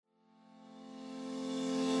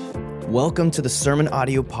Welcome to the Sermon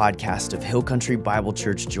Audio Podcast of Hill Country Bible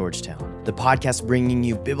Church, Georgetown. The podcast bringing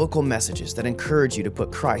you biblical messages that encourage you to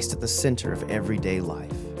put Christ at the center of everyday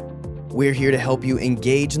life. We're here to help you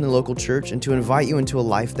engage in the local church and to invite you into a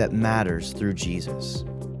life that matters through Jesus.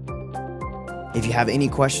 If you have any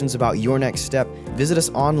questions about your next step, visit us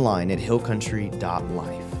online at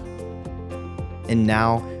hillcountry.life. And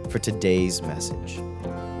now for today's message.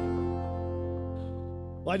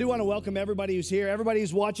 Well, I do want to welcome everybody who's here, everybody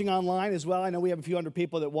who's watching online as well. I know we have a few hundred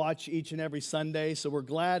people that watch each and every Sunday, so we're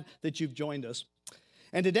glad that you've joined us.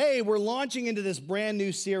 And today we're launching into this brand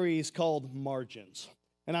new series called Margins.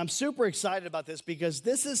 And I'm super excited about this because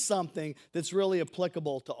this is something that's really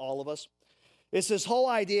applicable to all of us. It's this whole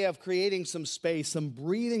idea of creating some space, some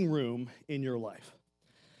breathing room in your life.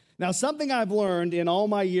 Now, something I've learned in all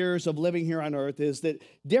my years of living here on earth is that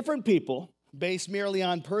different people, based merely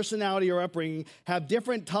on personality or upbringing, have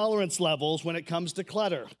different tolerance levels when it comes to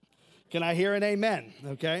clutter. Can I hear an amen?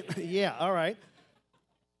 Okay, yeah, all right.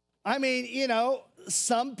 I mean,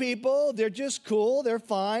 some people, they're just cool. They're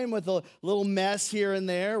fine with a little mess here and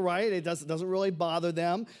there, right? It doesn't really bother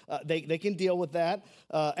them. They can deal with that.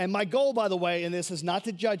 And my goal, by the way, in this is not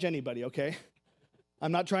to judge anybody, okay?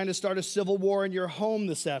 I'm not trying to start a civil war in your home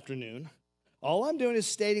this afternoon. All I'm doing is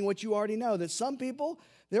stating what you already know, that some people,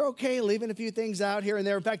 they're okay leaving a few things out here and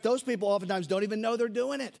there. In fact, those people oftentimes don't even know they're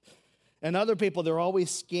doing it. And other people, they're always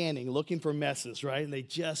scanning, looking for messes, right? And they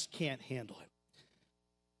just can't handle it.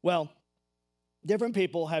 Well, different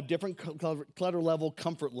people have different clutter level,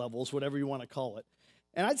 comfort levels, whatever you want to call it.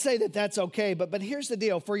 And I'd say that that's okay, but here's the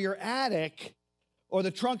deal. For your attic or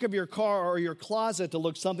the trunk of your car or your closet to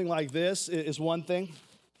look something like this is one thing.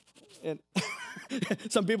 And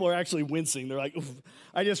some people are actually wincing. They're like, oof,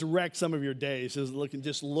 I just wrecked some of your days just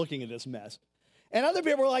looking at this mess. And other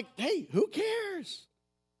people are like, hey, who cares?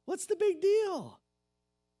 What's the big deal?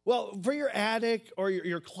 Well, for your attic or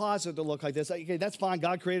your closet to look like this, okay, that's fine.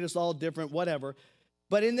 God created us all different, whatever.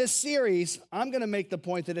 But in this series, I'm going to make the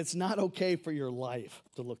point that it's not okay for your life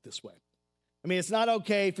to look this way. I mean, it's not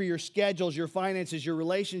okay for your schedules, your finances, your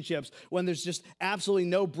relationships when there's just absolutely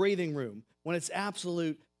no breathing room, when it's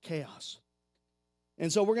absolute chaos.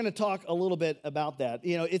 And so we're going to talk a little bit about that.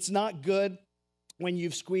 It's not good when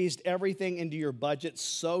you've squeezed everything into your budget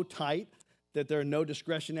so tight that there are no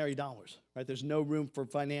discretionary dollars, right? There's no room for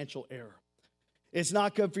financial error. It's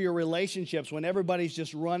not good for your relationships when everybody's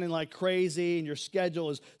just running like crazy and your schedule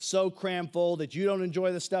is so crammed full that you don't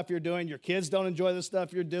enjoy the stuff you're doing, your kids don't enjoy the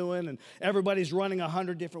stuff you're doing, and everybody's running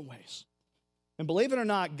 100 different ways. And believe it or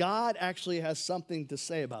not, God actually has something to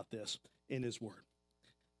say about this in His Word.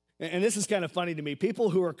 And this is kind of funny to me.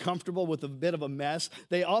 People who are comfortable with a bit of a mess,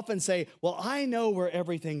 they often say, well, I know where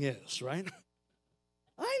everything is, right?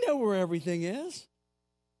 I know where everything is.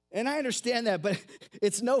 And I understand that, but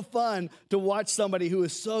it's no fun to watch somebody who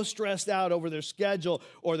is so stressed out over their schedule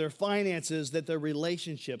or their finances that their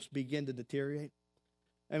relationships begin to deteriorate.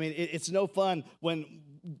 I mean, it's no fun when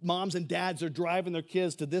moms and dads are driving their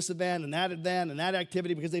kids to this event and that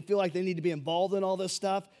activity because they feel like they need to be involved in all this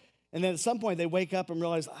stuff. And then at some point they wake up and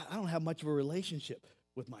realize, I don't have much of a relationship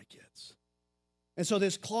with my kids. And so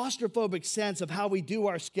this claustrophobic sense of how we do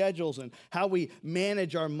our schedules and how we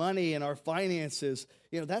manage our money and our finances,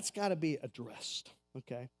 that's got to be addressed,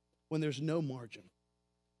 okay, when there's no margin.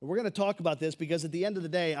 And we're going to talk about this because at the end of the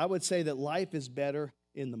day, I would say that life is better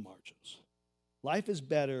in the margins. Life is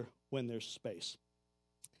better when there's space.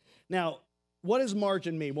 Now, what does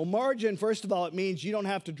margin mean? Well, margin, first of all, it means you don't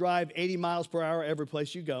have to drive 80 miles per hour every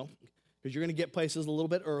place you go because you're going to get places a little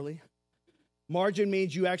bit early. Margin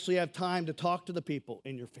means you actually have time to talk to the people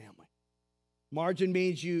in your family. Margin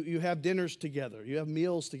means you have dinners together. You have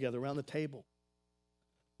meals together around the table.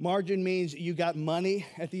 Margin means you got money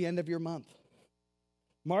at the end of your month.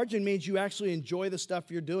 Margin means you actually enjoy the stuff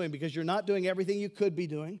you're doing because you're not doing everything you could be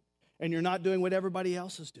doing and you're not doing what everybody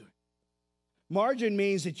else is doing. Margin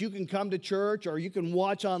means that you can come to church or you can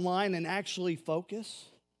watch online and actually focus.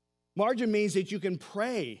 Margin means that you can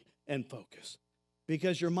pray and focus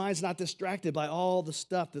because your mind's not distracted by all the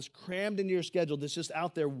stuff that's crammed into your schedule that's just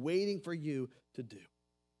out there waiting for you to do.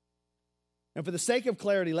 And for the sake of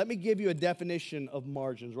clarity, let me give you a definition of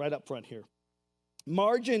margins right up front here.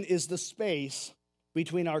 Margin is the space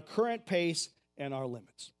between our current pace and our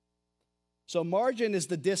limits. So margin is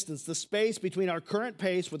the distance, the space between our current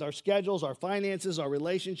pace with our schedules, our finances, our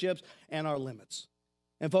relationships, and our limits.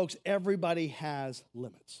 And folks, everybody has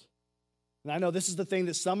limits. And I know this is the thing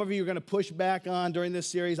that some of you are going to push back on during this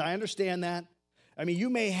series. I understand that. I mean, you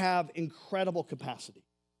may have incredible capacity.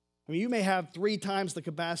 I mean, you may have 3 times the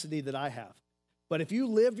capacity that I have. But if you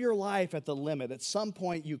live your life at the limit, at some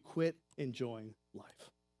point you quit enjoying life.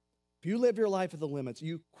 If you live your life at the limits,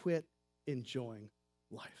 you quit enjoying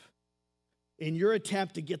life. In your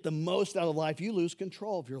attempt to get the most out of life, you lose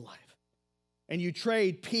control of your life. And you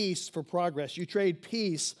trade peace for progress. You trade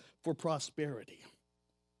peace for prosperity.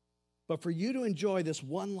 But for you to enjoy this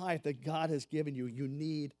one life that God has given you, you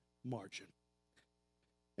need margin.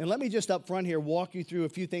 And let me just up front here walk you through a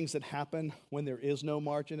few things that happen when there is no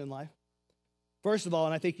margin in life. First of all,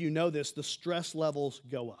 and I think you know this, the stress levels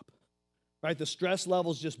go up. Right? The stress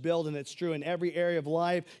levels just build, and it's true in every area of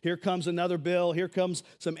life. Here comes another bill. Here comes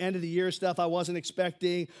some end-of-the-year stuff I wasn't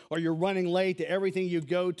expecting, or you're running late to everything you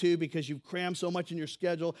go to because you've crammed so much in your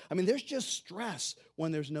schedule. I mean, there's just stress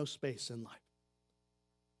when there's no space in life.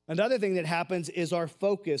 Another thing that happens is our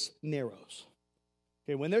focus narrows.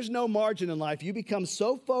 Okay, when there's no margin in life, you become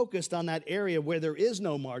so focused on that area where there is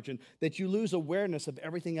no margin that you lose awareness of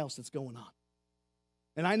everything else that's going on.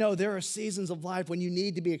 And I know there are seasons of life when you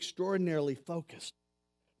need to be extraordinarily focused.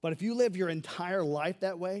 But if you live your entire life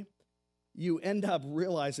that way, you end up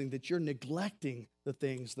realizing that you're neglecting the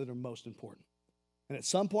things that are most important. And at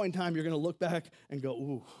some point in time, you're going to look back and go,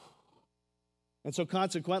 ooh. And so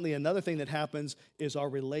consequently, another thing that happens is our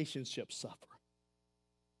relationships suffer.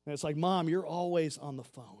 And it's like, Mom, you're always on the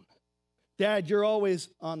phone. Dad, you're always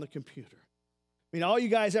on the computer. I mean, all you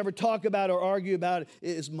guys ever talk about or argue about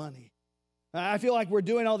is money. I feel like we're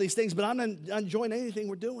doing all these things, but I'm not enjoying anything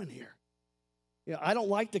we're doing here. You know, I don't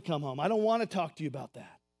like to come home. I don't want to talk to you about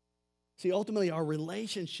that. See, ultimately, our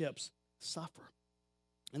relationships suffer.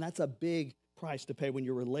 And that's a big price to pay when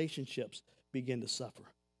your relationships begin to suffer.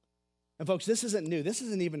 And folks, this isn't new. This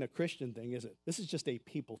isn't even a Christian thing, is it? This is just a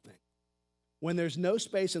people thing. When there's no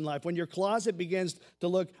space in life, when your closet begins to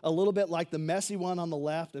look a little bit like the messy one on the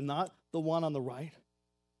left and not the one on the right,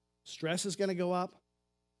 stress is going to go up.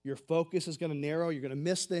 Your focus is going to narrow, you're going to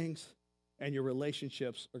miss things, and your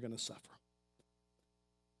relationships are going to suffer.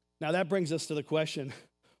 Now that brings us to the question,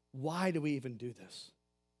 why do we even do this?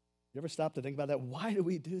 You ever stop to think about that? Why do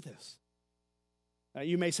we do this?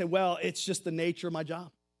 You may say, well, it's just the nature of my job,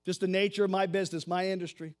 just the nature of my business, my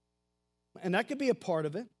industry. And that could be a part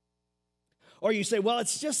of it. Or you say, well,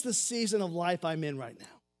 it's just the season of life I'm in right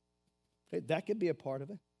now. Okay, that could be a part of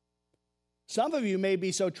it. Some of you may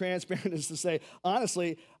be so transparent as to say,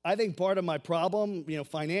 honestly, I think part of my problem,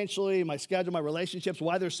 financially, my schedule, my relationships,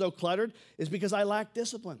 why they're so cluttered is because I lack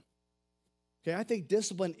discipline. Okay, I think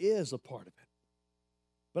discipline is a part of it.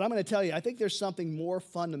 But I'm going to tell you, I think there's something more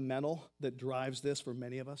fundamental that drives this for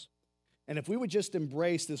many of us. And if we would just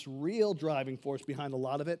embrace this real driving force behind a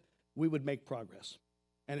lot of it, we would make progress.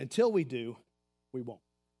 And until we do, we won't.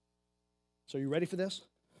 So are you ready for this?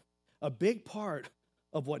 A big part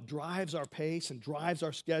of what drives our pace and drives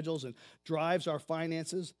our schedules and drives our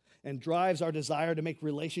finances and drives our desire to make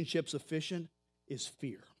relationships efficient is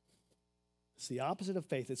fear. It's the opposite of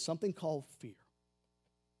faith. It's something called fear.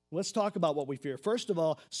 Let's talk about what we fear. First of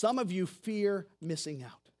all, some of you fear missing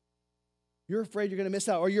out. You're afraid you're going to miss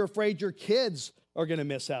out, or you're afraid your kids are going to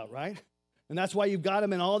miss out, right? And that's why you've got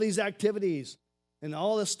them in all these activities and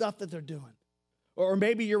all the stuff that they're doing. Or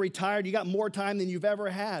maybe you're retired, you got more time than you've ever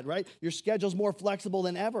had, right? Your schedule's more flexible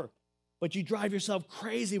than ever. But you drive yourself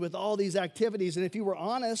crazy with all these activities. And if you were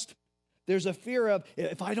honest, there's a fear of,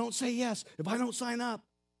 if I don't say yes, if I don't sign up,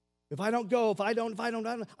 if I don't go, if I don't,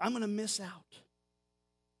 I'm going to miss out.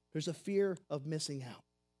 There's a fear of missing out.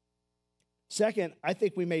 Second, I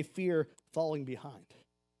think we may fear falling behind.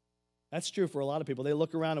 That's true for a lot of people. They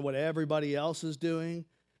look around at what everybody else is doing,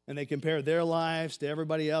 and they compare their lives to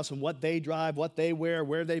everybody else and what they drive, what they wear,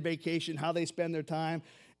 where they vacation, how they spend their time.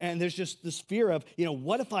 And there's just this fear of,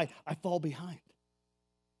 what if I fall behind?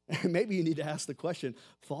 And maybe you need to ask the question,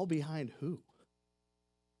 fall behind who?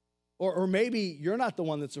 Or maybe you're not the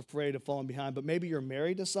one that's afraid of falling behind, but maybe you're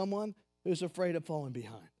married to someone who's afraid of falling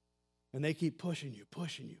behind. And they keep pushing you.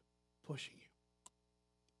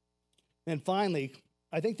 And finally,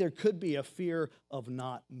 I think there could be a fear of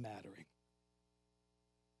not mattering.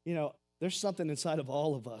 There's something inside of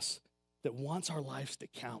all of us that wants our lives to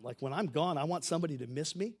count. Like when I'm gone, I want somebody to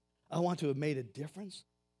miss me. I want to have made a difference.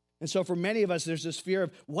 And so for many of us, there's this fear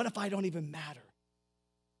of, what if I don't even matter?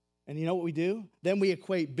 And you know what we do? Then we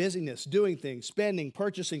equate busyness, doing things, spending,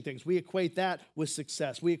 purchasing things. We equate that with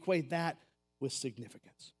success. We equate that with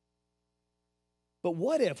significance. But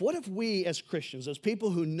what if we as Christians, as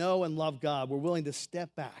people who know and love God, were willing to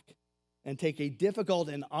step back and take a difficult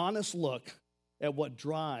and honest look at what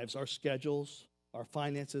drives our schedules, our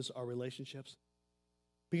finances, our relationships?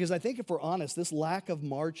 Because I think if we're honest, this lack of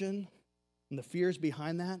margin and the fears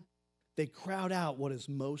behind that, they crowd out what is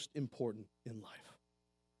most important in life.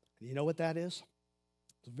 And you know what that is?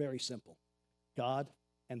 It's very simple. God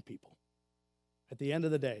and people. At the end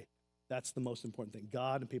of the day, That's the most important thing.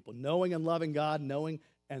 God and people. Knowing and loving God, knowing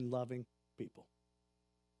and loving people.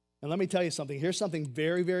 And let me tell you something. Here's something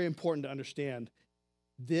very, very important to understand.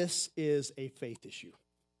 This is a faith issue.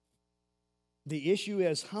 The issue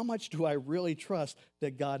is, how much do I really trust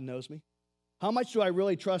that God knows me? How much do I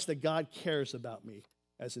really trust that God cares about me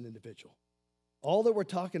as an individual? All that we're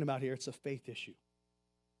talking about here, it's a faith issue.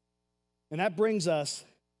 And that brings us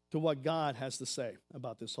to what God has to say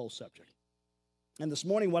about this whole subject. And this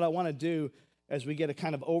morning, what I want to do as we get a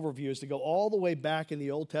kind of overview is to go all the way back in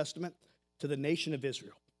the Old Testament to the nation of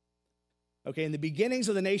Israel. Okay, in the beginnings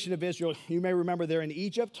of the nation of Israel, you may remember they're in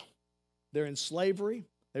Egypt, they're in slavery.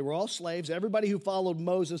 They were all slaves. Everybody who followed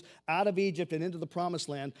Moses out of Egypt and into the promised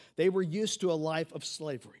land, they were used to a life of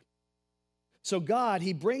slavery. So God,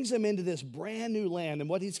 he brings them into this brand new land. And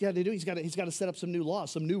what he's got to do, he's got to set up some new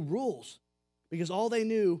laws, some new rules, because all they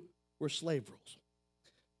knew were slave rules.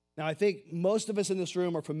 Now, I think most of us in this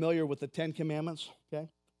room are familiar with the 10 Commandments, okay?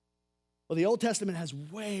 Well, the Old Testament has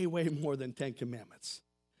way, way more than 10 Commandments.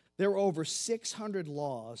 There were over 600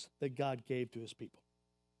 laws that God gave to his people.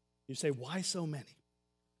 You say, why so many?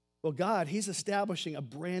 Well, God, he's establishing a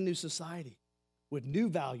brand new society with new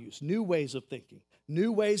values, new ways of thinking,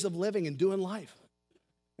 new ways of living and doing life.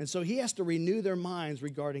 And so he has to renew their minds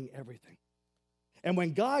regarding everything. And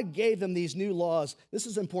when God gave them these new laws, this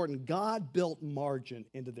is important, God built margin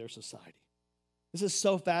into their society. This is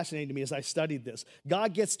so fascinating to me as I studied this.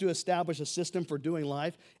 God gets to establish a system for doing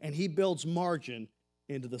life, and he builds margin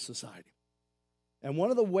into the society. And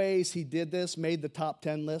one of the ways he did this made the top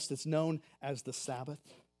 10 list. It's known as the Sabbath.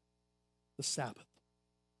 The Sabbath.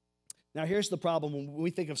 Now, here's the problem. When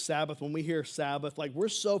we think of Sabbath, when we hear Sabbath, like we're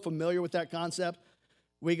so familiar with that concept,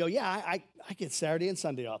 we go, yeah, I get Saturday and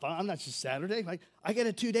Sunday off. I'm not just Saturday. I get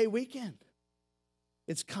a 2-day weekend.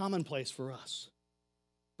 It's commonplace for us.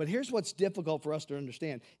 But here's what's difficult for us to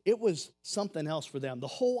understand. It was something else for them. The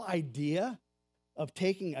whole idea of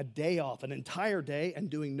taking a day off, an entire day, and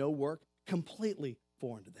doing no work, completely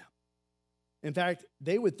foreign to them. In fact,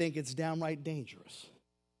 they would think it's downright dangerous.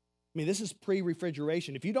 I mean, this is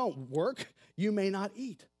pre-refrigeration. If you don't work, you may not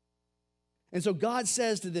eat. And so God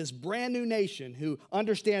says to this brand new nation who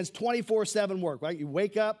understands 24/7 work, right? You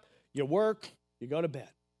wake up, you work, you go to bed.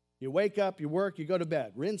 You wake up, you work, you go to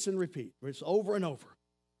bed. Rinse and repeat. It's over and over.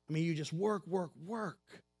 I mean, you just work, work, work.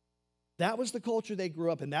 That was the culture they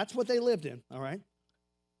grew up in. That's what they lived in, all right?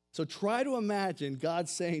 So try to imagine God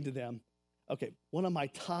saying to them, okay, one of my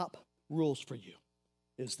top rules for you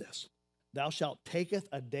is this. Thou shalt taketh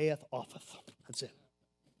a dayeth offeth. That's it.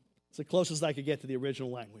 It's the closest I could get to the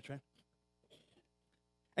original language, right?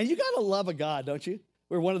 And you got to love a God, don't you?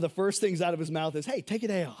 Where one of the first things out of his mouth is, hey, take a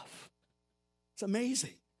day off. It's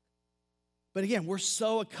amazing. But again, we're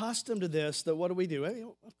so accustomed to this that what do? I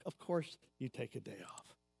mean, of course you take a day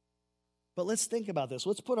off. But let's think about this.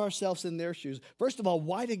 Let's put ourselves in their shoes. First of all,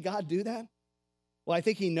 why did God do that? Well, I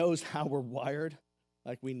think he knows how we're wired,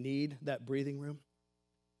 like we need that breathing room.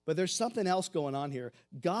 But there's something else going on here.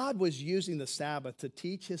 God was using the Sabbath to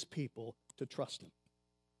teach his people to trust him.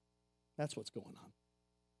 That's what's going on.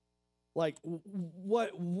 Like,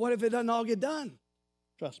 what if it doesn't all get done?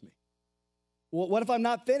 Trust me. What if I'm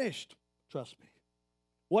not finished? Trust me.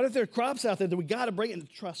 What if there are crops out there that we got to bring in?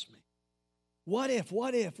 Trust me. What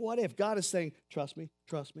if? God is saying, trust me,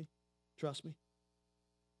 trust me, trust me.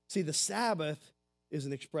 See, the Sabbath is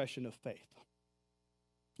an expression of faith.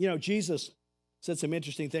 You know, Jesus said some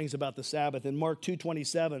interesting things about the Sabbath. In Mark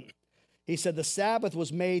 2:27, he said, the Sabbath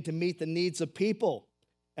was made to meet the needs of people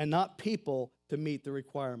and not people to meet the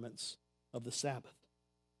requirements of the Sabbath.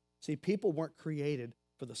 See, people weren't created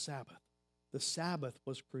for the Sabbath. The Sabbath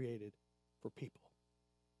was created for people.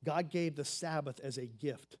 God gave the Sabbath as a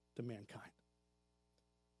gift to mankind.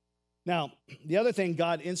 Now, the other thing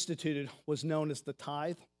God instituted was known as the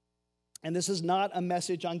tithe. And this is not a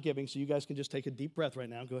message on giving, so you guys can just take a deep breath right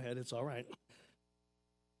now. Go ahead, it's all right.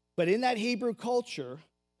 But in that Hebrew culture,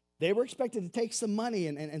 they were expected to take some money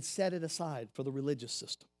and set it aside for the religious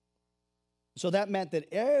system. So that meant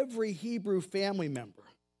that every Hebrew family member,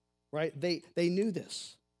 right, they knew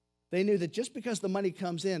this. They knew that just because the money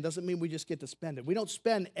comes in doesn't mean we just get to spend it. We don't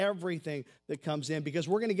spend everything that comes in because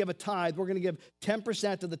we're going to give a tithe. We're going to give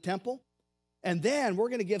 10% to the temple, and then we're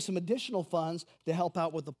going to give some additional funds to help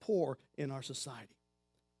out with the poor in our society.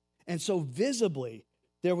 And so visibly,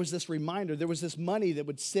 there was this reminder, there was this money that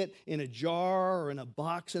would sit in a jar or in a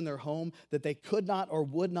box in their home that they could not or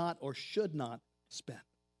would not or should not spend.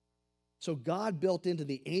 So God built into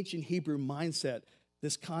the ancient Hebrew mindset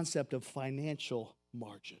this concept of financial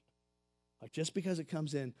margin. Like just because it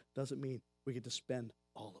comes in doesn't mean we get to spend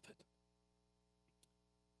all of it.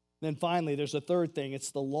 Then finally, there's a third thing.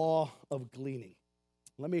 It's the law of gleaning.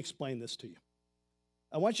 Let me explain this to you.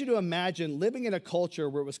 I want you to imagine living in a culture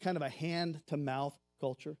where it was kind of a hand-to-mouth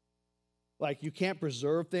culture. Like you can't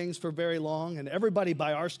preserve things for very long, and everybody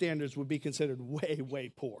by our standards would be considered way,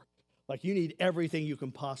 way poor. Like you need everything you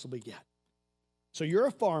can possibly get. So you're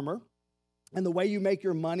a farmer, and the way you make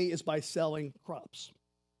your money is by selling crops.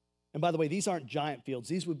 And by the way, these aren't giant fields.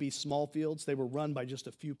 These would be small fields. They were run by just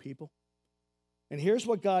a few people. And here's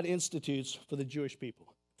what God institutes for the Jewish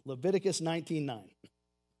people. Leviticus 19:9.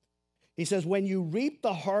 He says, when you reap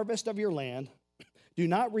the harvest of your land, do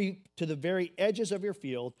not reap to the very edges of your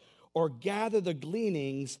field or gather the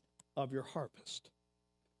gleanings of your harvest.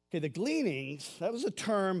 Okay, the gleanings, that was a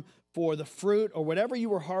term for the fruit or whatever you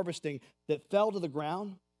were harvesting that fell to the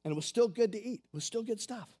ground, and it was still good to eat. It was still good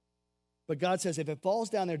stuff. But God says, if it falls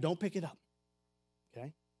down there, don't pick it up,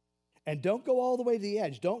 okay? And don't go all the way to the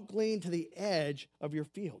edge. Don't glean to the edge of your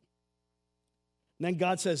field. And then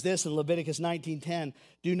God says this in Leviticus 19:10,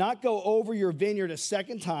 do not go over your vineyard a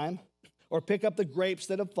second time or pick up the grapes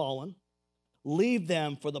that have fallen. Leave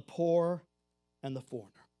them for the poor and the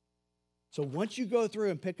foreigner. So once you go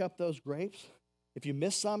through and pick up those grapes, if you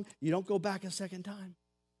miss some, you don't go back a second time.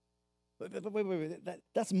 Wait.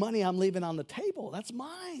 That's money I'm leaving on the table. That's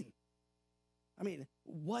mine. I mean,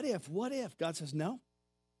 what if? God says, no,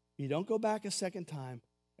 you don't go back a second time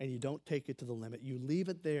and you don't take it to the limit. You leave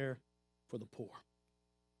it there for the poor.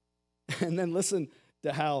 And then listen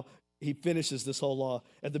to how he finishes this whole law.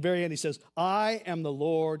 At the very end, he says, I am the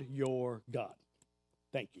Lord your God.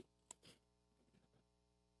 Thank you.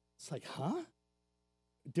 It's like, huh?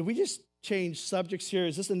 Did we just change subjects here?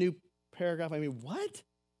 Is this a new paragraph? I mean, what?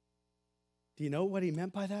 Do you know what he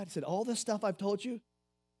meant by that? He said, all this stuff I've told you,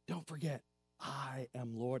 don't forget, I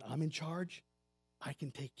am Lord. I'm in charge. I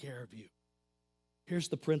can take care of you. Here's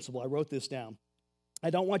the principle. I wrote this down. I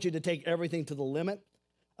don't want you to take everything to the limit.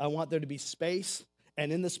 I want there to be space.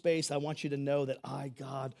 And in the space, I want you to know that I,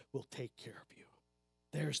 God, will take care of you.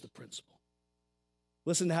 There's the principle.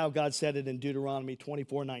 Listen to how God said it in Deuteronomy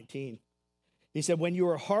 24:19. He said, when you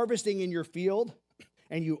are harvesting in your field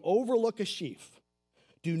and you overlook a sheaf,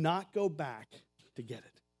 do not go back to get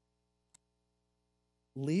it.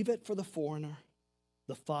 Leave it for the foreigner,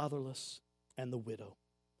 the fatherless, and the widow,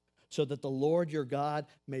 so that the Lord your God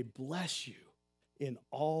may bless you in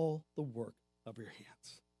all the work of your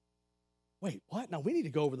hands. Wait, what? Now we need to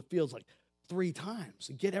go over the fields like 3 times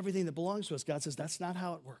and get everything that belongs to us. God says that's not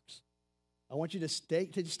how it works. I want you to just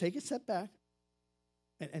take a step back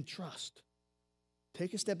and trust.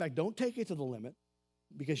 Take a step back. Don't take it to the limit,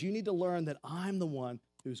 because you need to learn that I'm the one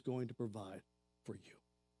who's going to provide for you.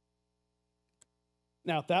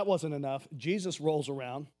 Now, if that wasn't enough, Jesus rolls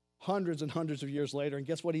around hundreds and hundreds of years later, and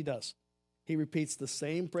guess what he does? He repeats the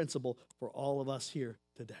same principle for all of us here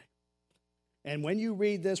today. And when you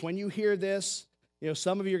read this, when you hear this,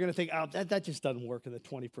 some of you are going to think, oh, that just doesn't work in the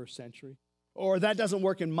 21st century. Or that doesn't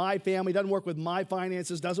work in my family, doesn't work with my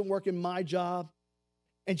finances, doesn't work in my job.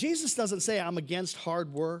 And Jesus doesn't say I'm against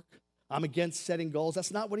hard work, I'm against setting goals.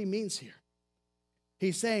 That's not what he means here.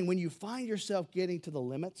 He's saying when you find yourself getting to the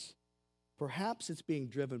limits, perhaps it's being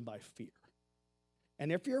driven by fear.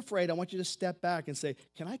 And if you're afraid, I want you to step back and say,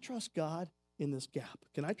 can I trust God in this gap?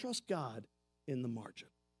 Can I trust God in the margin?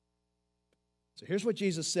 So here's what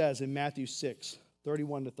Jesus says in Matthew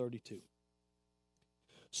 6:31-32.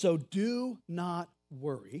 So do not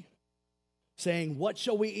worry, saying, what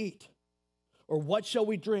shall we eat? Or what shall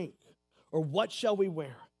we drink? Or what shall we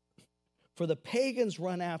wear? For the pagans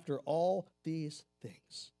run after all these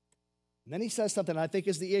things. And then he says something I think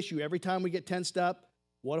is the issue. Every time we get tensed up,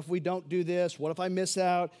 what if we don't do this? What if I miss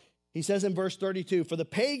out? He says in verse 32, for the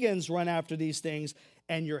pagans run after these things,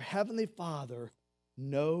 and your heavenly Father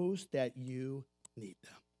knows that you need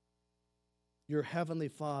them. Your heavenly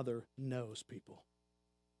Father knows, people.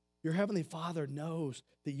 Your heavenly Father knows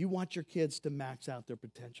that you want your kids to max out their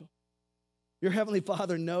potential. Your heavenly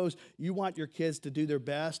Father knows you want your kids to do their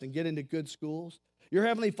best and get into good schools. Your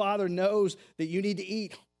heavenly Father knows that you need to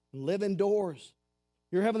eat and live indoors.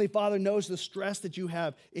 Your heavenly Father knows the stress that you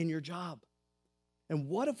have in your job. And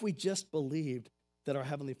what if we just believed that our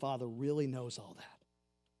heavenly Father really knows all that?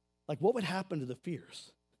 Like, what would happen to the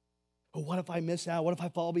fears? Oh, what if I miss out? What if I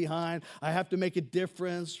fall behind? I have to make a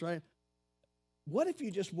difference, right? What if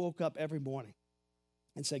you just woke up every morning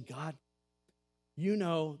and said, God, you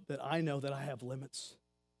know that I have limits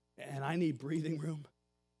and I need breathing room.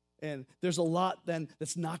 And there's a lot then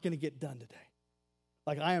that's not going to get done today.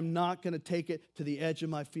 Like, I am not going to take it to the edge of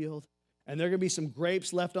my field, and there are going to be some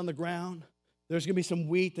grapes left on the ground. There's going to be some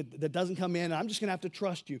wheat that doesn't come in. And I'm just going to have to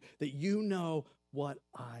trust you that you know what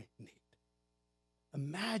I need.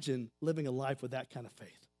 Imagine living a life with that kind of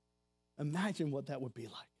faith. Imagine what that would be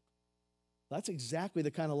like. That's exactly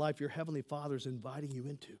the kind of life your Heavenly Father is inviting you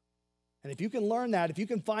into. And if you can learn that, if you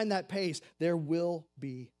can find that pace, there will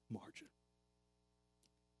be margin.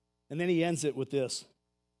 And then he ends it with this,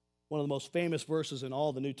 one of the most famous verses in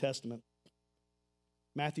all the New Testament,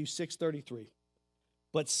 Matthew 6:33.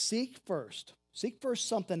 But seek first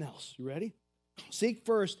something else. You ready? Seek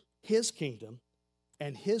first his kingdom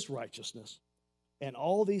and his righteousness, and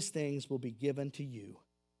all these things will be given to you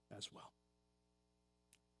as well.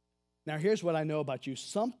 Now, here's what I know about you.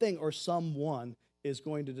 Something or someone is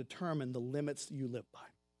going to determine the limits you live by.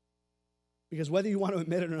 Because whether you want to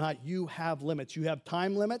admit it or not, you have limits. You have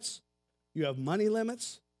time limits, you have money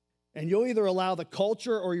limits, and you'll either allow the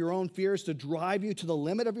culture or your own fears to drive you to the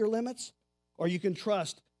limit of your limits, or you can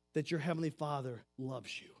trust that your Heavenly Father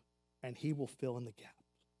loves you and he will fill in the gap.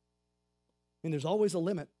 I mean, there's always a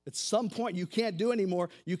limit. At some point, you can't do anymore.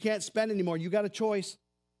 You can't spend anymore. You got a choice.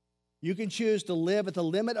 You can choose to live at the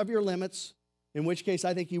limit of your limits, in which case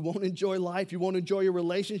I think you won't enjoy life. You won't enjoy your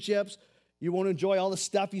relationships. You won't enjoy all the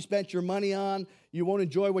stuff you spent your money on. You won't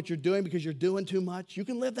enjoy what you're doing because you're doing too much. You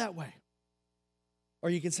can live that way. Or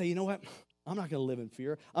you can say, you know what? I'm not going to live in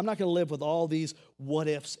fear. I'm not going to live with all these what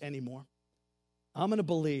ifs anymore. I'm going to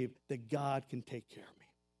believe that God can take care of me.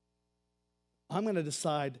 I'm going to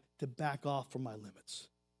decide to back off from my limits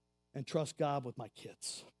and trust God with my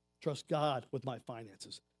kids. Trust God with my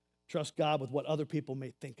finances. Trust God with what other people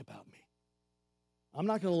may think about me. I'm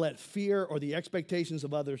not going to let fear or the expectations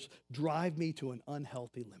of others drive me to an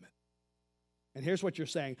unhealthy limit. And here's what you're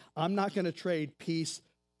saying. I'm not going to trade peace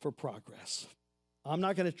for progress. I'm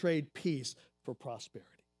not going to trade peace for prosperity.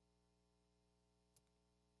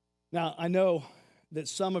 Now, I know that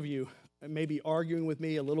some of you may be arguing with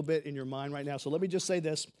me a little bit in your mind right now, so let me just say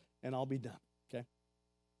this, and I'll be done, okay?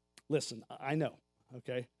 Listen, I know,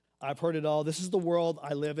 okay? I've heard it all. This is the world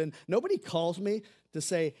I live in. Nobody calls me to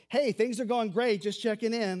say, hey, things are going great, just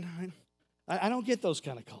checking in. I don't get those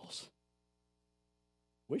kind of calls.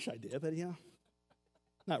 Wish I did, but,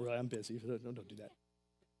 not really. I'm busy. Don't do that.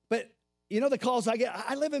 But, the calls I get,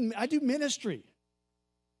 I do ministry.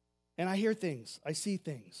 And I hear things. I see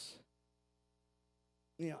things.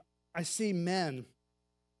 I see men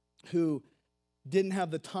who didn't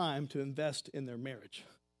have the time to invest in their marriage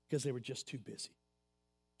because they were just too busy.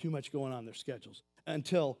 Too much going on in their schedules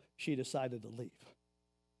until she decided to leave.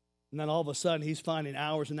 And then all of a sudden, he's finding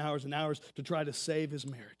hours and hours and hours to try to save his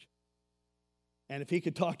marriage. And if he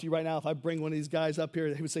could talk to you right now, if I bring one of these guys up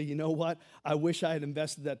here, he would say, you know what? I wish I had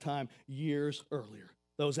invested that time years earlier.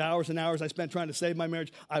 Those hours and hours I spent trying to save my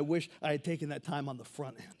marriage, I wish I had taken that time on the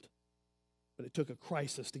front end. But it took a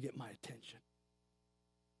crisis to get my attention.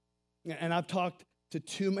 And I've talked to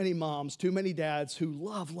too many moms, too many dads who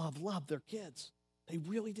love their kids. They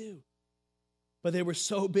really do. But they were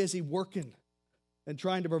so busy working and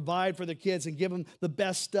trying to provide for their kids and give them the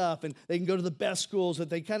best stuff, and they can go to the best schools, that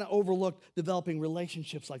they kind of overlooked developing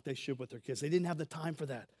relationships like they should with their kids. They didn't have the time for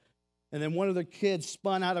that. And then one of their kids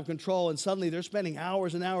spun out of control, and suddenly they're spending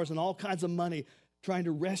hours and hours and all kinds of money trying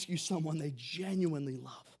to rescue someone they genuinely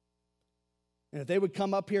love. And if they would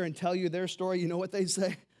come up here and tell you their story, you know what they'd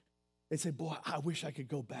say? They'd say, boy, I wish I could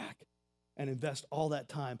go back and invest all that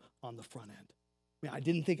time on the front end. I mean, I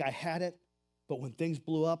didn't think I had it, but when things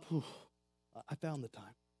blew up, I found the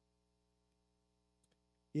time.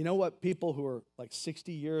 You know what people who are like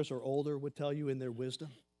 60 years or older would tell you in their wisdom?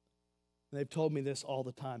 And they've told me this all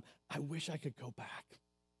the time. I wish I could go back.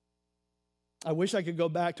 I wish I could go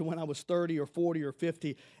back to when I was 30 or 40 or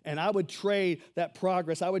 50, and I would trade that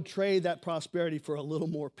progress, I would trade that prosperity for a little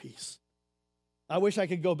more peace. I wish I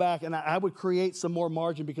could go back and I would create some more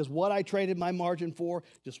margin, because what I traded my margin for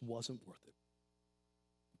just wasn't worth it.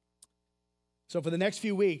 So for the next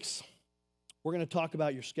few weeks, we're going to talk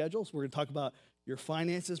about your schedules. We're going to talk about your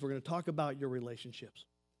finances. We're going to talk about your relationships.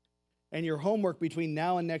 And your homework between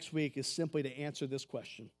now and next week is simply to answer this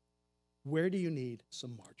question. Where do you need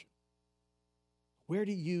some margin? Where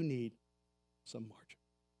do you need some margin?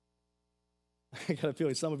 I got a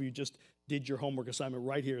feeling some of you just did your homework assignment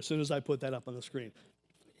right here as soon as I put that up on the screen.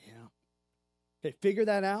 Yeah. Okay, figure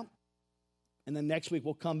that out. And then next week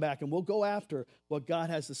we'll come back and we'll go after what God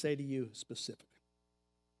has to say to you specifically.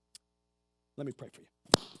 Let me pray for you.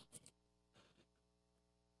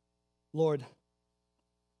 Lord,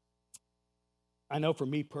 I know for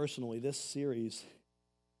me personally, this series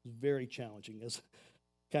is very challenging. As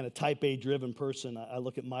kind of type A driven person, I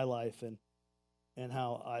look at my life and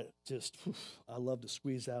how I love to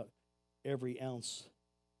squeeze out every ounce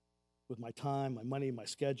with my time, my money, my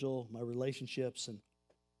schedule, my relationships, and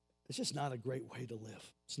it's just not a great way to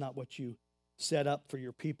live. It's not what you set up for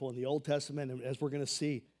your people in the Old Testament. And as we're going to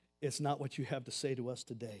see, it's not what you have to say to us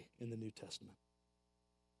today in the New Testament.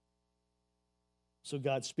 So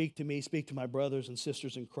God, speak to me, speak to my brothers and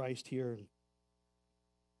sisters in Christ here, and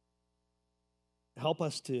help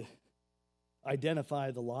us to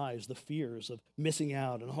identify the lies, the fears of missing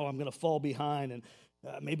out, and I'm going to fall behind, and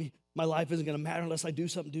maybe my life isn't going to matter unless I do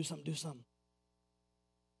something.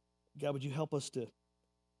 God, would you help us to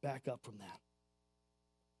back up from that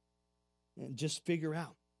and just figure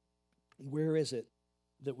out, where is it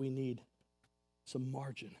that we need some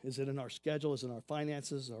margin? Is it in our schedule? Is it in our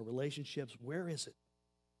finances, our relationships? Where is it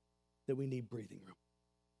that we need breathing room?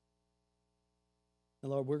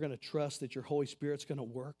 And Lord, we're going to trust that your Holy Spirit's going to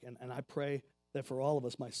work. And I pray that for all of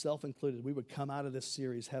us, myself included, we would come out of this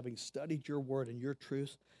series having studied your word and your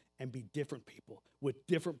truth and be different people with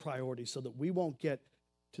different priorities, so that we won't get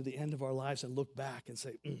to the end of our lives and look back and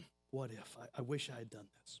say, what if? I wish I had done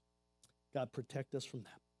this. God, protect us from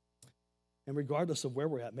that. And regardless of where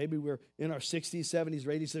we're at, maybe we're in our 60s, 70s,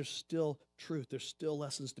 or 80s, there's still truth. There's still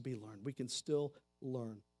lessons to be learned. We can still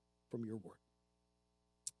learn from your word.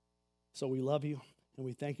 So we love you, and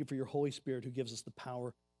we thank you for your Holy Spirit who gives us the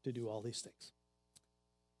power to do all these things.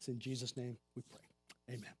 It's in Jesus' name we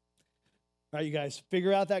pray. Amen. All right, you guys,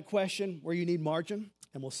 figure out that question where you need margin,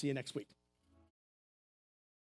 and we'll see you next week.